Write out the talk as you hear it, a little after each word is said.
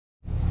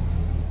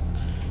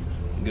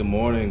Good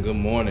morning, good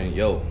morning.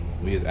 Yo,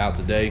 we is out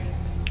today.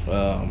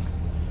 Um,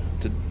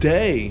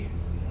 Today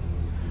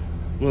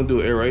we're gonna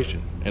do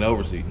aeration and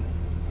overseeding.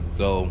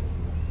 So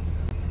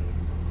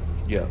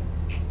yeah,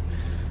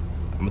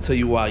 I'm gonna tell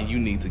you why you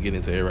need to get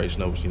into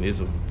aeration overseeding. It's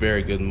a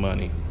very good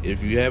money.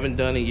 If you haven't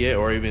done it yet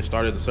or even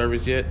started the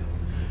service yet,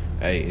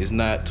 hey, it's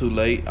not too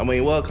late. I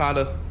mean, well, it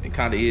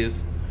kinda is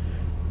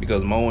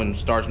because mowing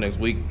starts next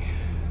week.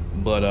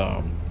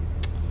 But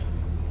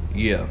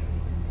yeah,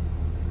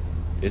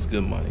 it's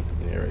good money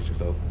in aeration.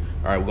 So all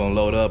right, we're gonna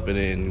load up and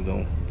then we're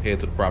gonna head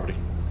to the property.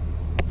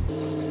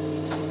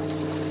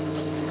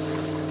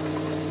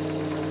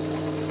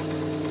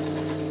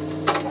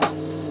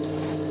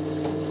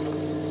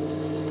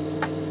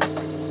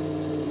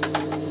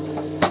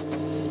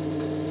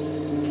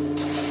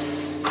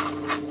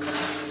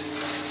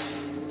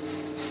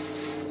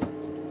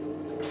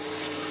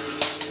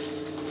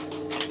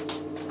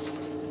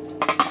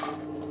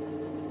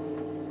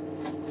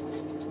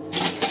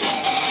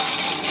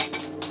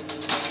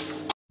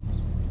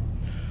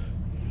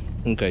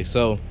 Okay,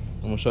 so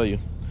I'm gonna show you.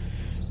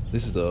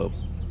 This is a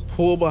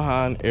pull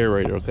behind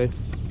aerator, okay?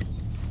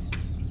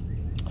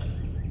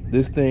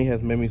 This thing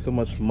has made me so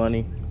much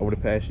money over the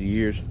past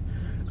years.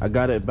 I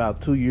got it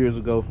about 2 years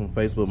ago from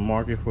Facebook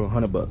Market for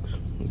 100 bucks,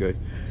 okay?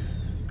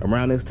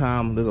 Around this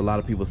time, there's a lot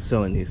of people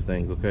selling these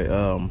things, okay?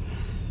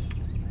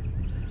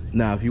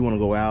 Now, if you wanna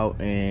go out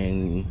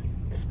and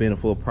spend a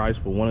full price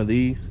for one of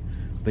these,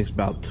 I think it's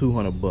about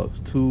 200 bucks,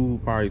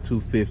 probably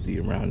 250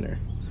 around there.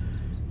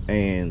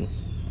 And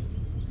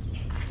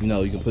you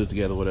know, you can put it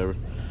together, whatever.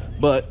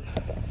 But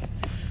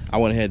I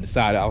went ahead and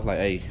decided, I was like,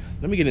 hey,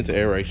 let me get into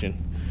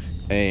aeration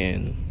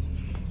and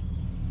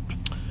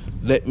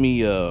let me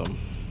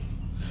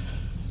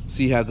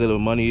see how good the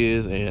money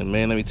is. And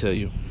man, let me tell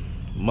you,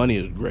 money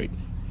is great.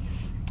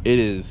 It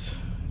is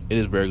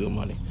very good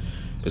money.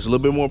 It's a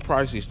little bit more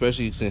pricey,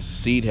 especially since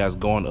seed has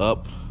gone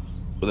up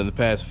within the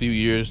past few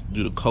years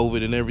due to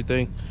COVID and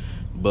everything.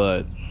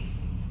 But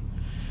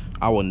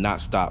I will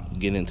not stop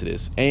getting into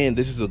this. And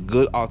this is a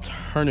good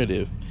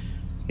alternative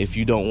if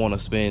you don't want to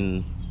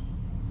spend,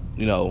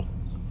 you know,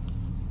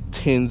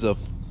 tens of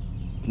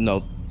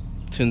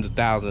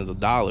thousands of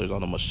dollars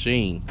on a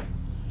machine.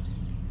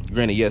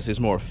 Granted, yes, it's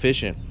more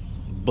efficient,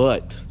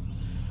 but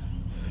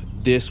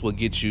this will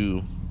get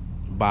you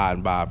by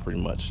and by pretty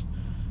much.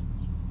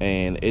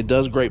 And it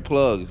does great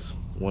plugs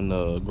when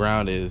the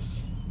ground is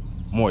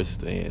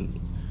moist,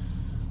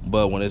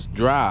 but when it's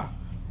dry,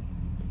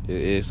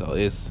 it's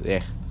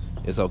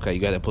okay. You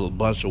got to put a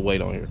bunch of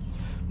weight on here.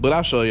 But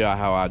I'll show y'all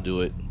how I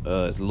do it.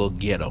 It's a little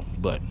ghetto,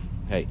 but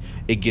hey,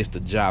 it gets the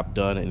job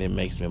done and it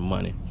makes me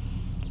money.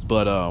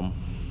 But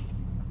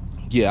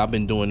yeah, I've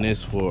been doing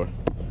this for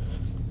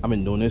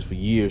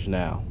years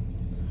now,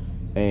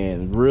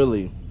 and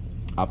really,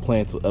 I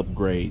plan to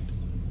upgrade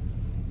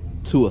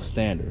to a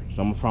standard.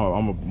 So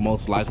I'm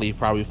most likely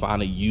probably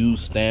find a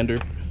used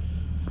standard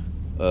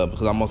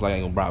because I'm most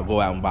likely gonna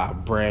go out and buy a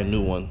brand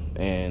new one,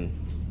 and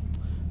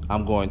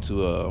I'm going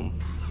to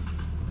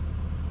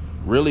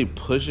really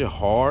push it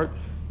hard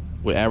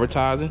with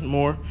advertising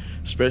more,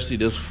 especially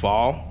this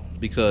fall,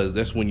 because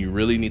that's when you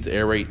really need to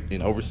aerate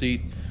and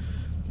overseed.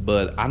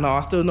 But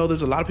I still know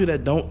there's a lot of people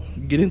that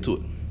don't get into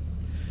it.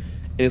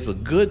 It's a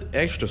good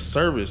extra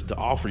service to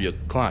offer your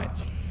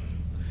clients.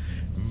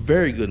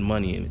 Very good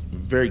money in it,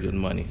 very good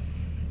money.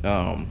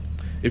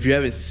 If you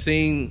haven't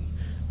seen,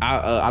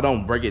 I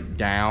don't break it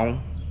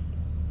down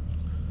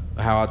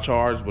how I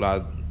charge, but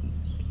I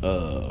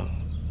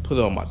put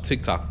it on my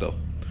TikTok though.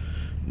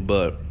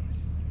 But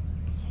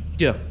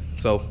yeah,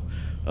 so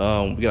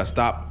we gotta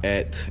stop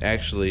at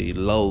actually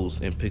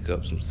Lowe's and pick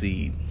up some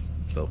seed.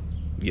 So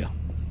yeah.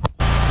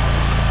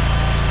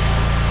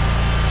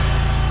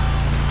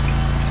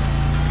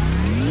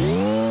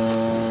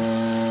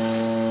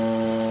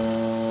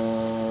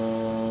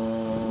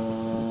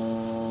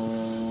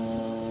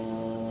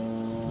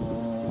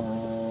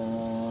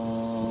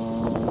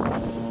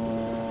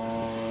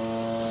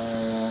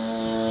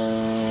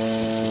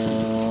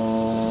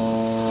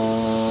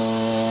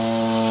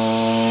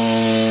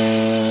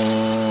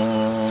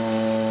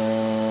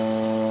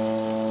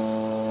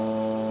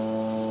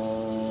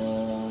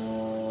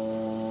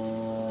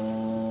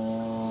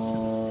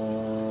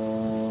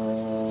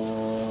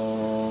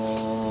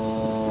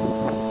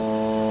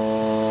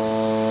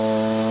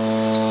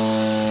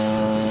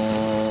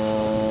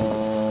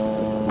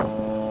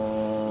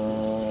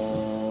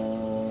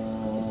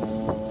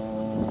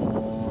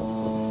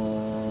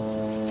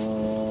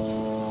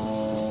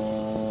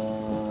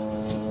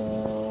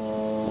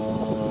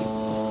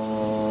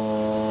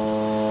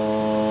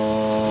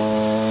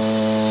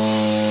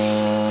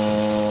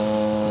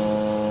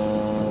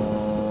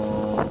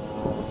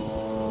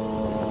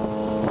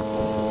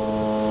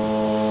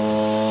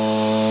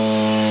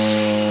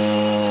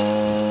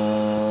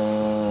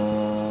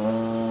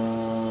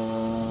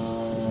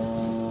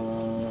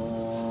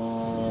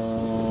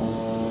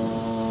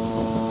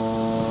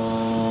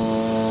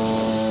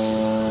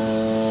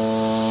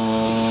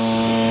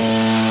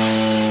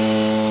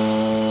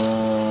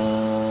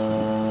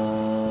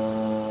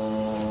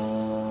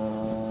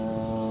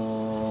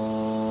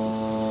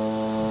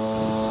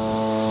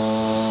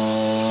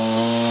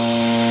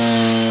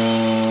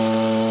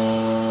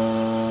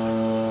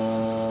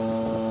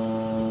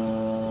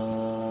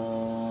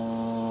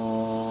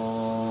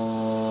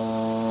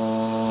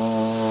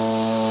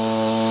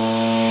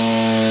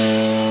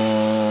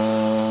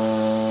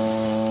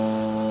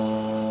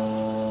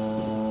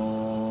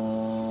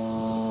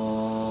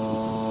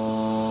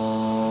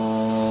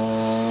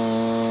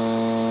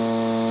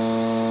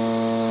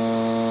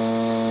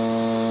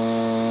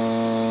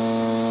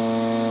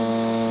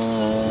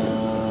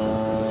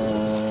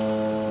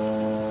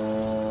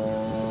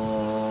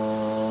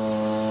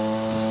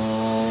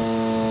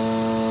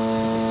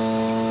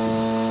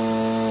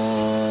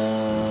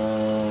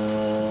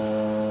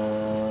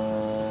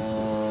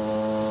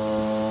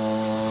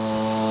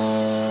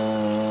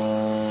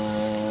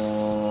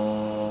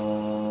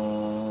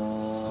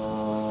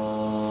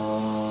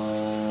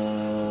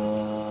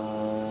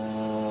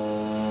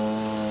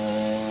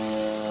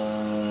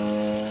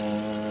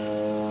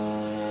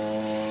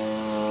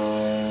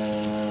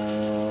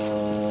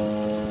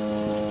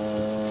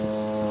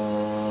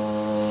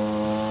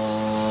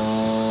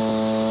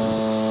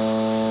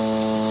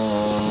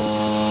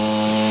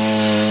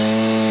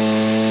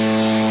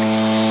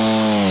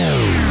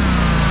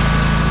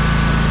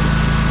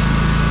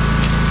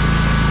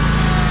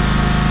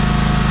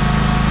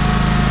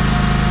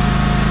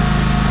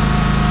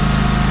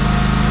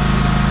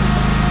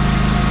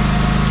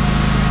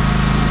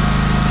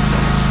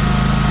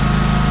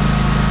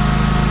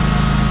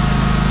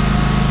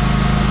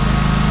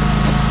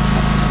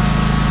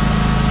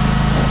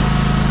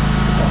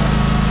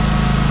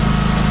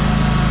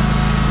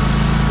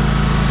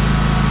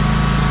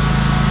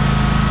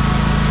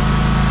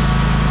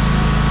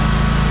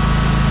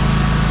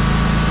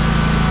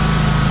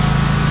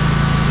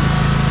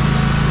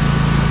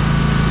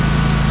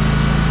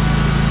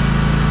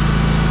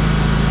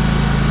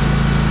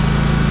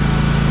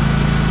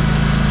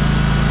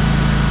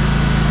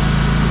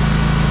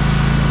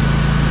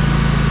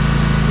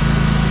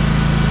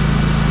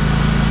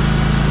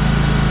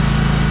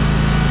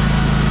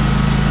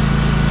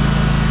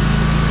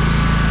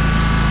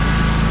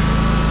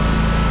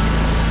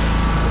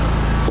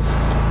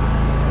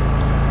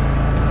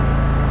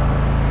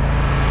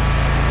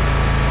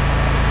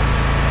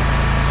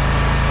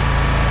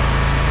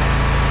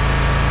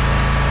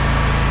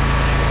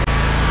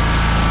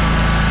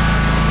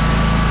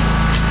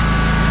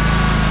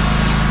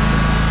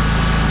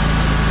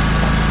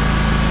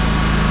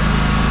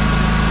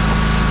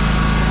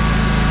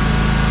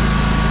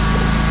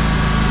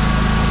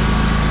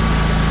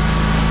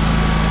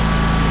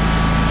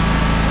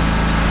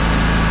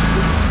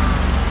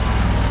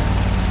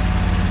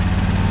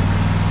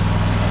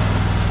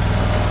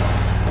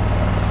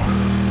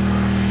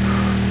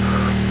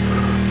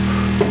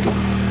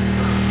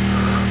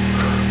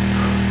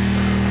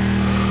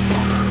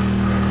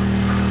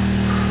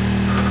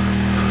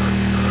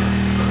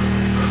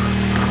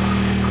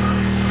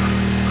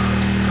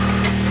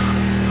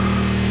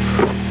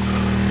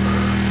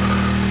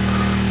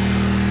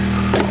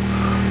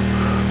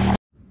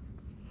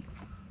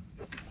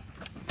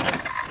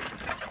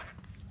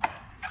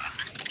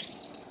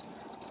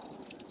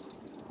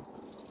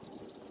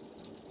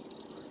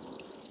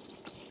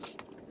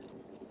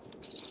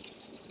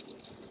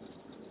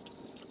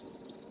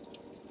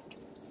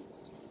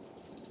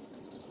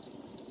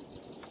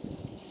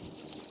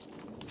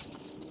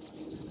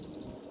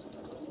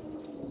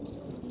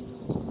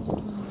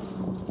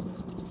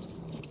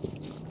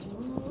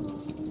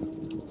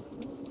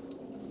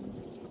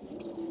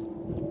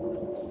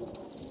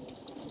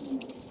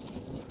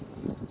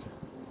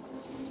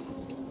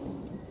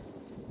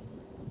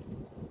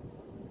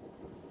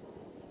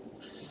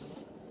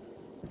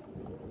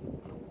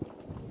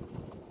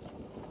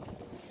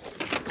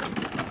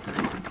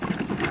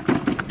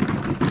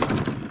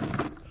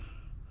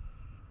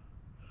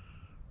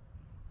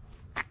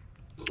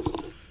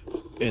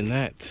 And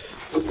that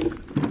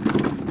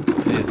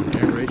is an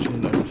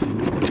aeration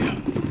overseeding video.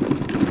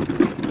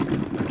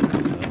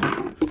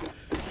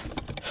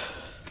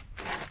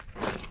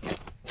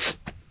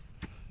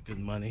 Good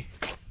money,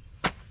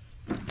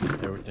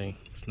 everything.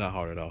 It's not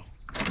hard at all.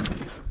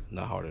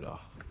 Not hard at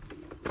all.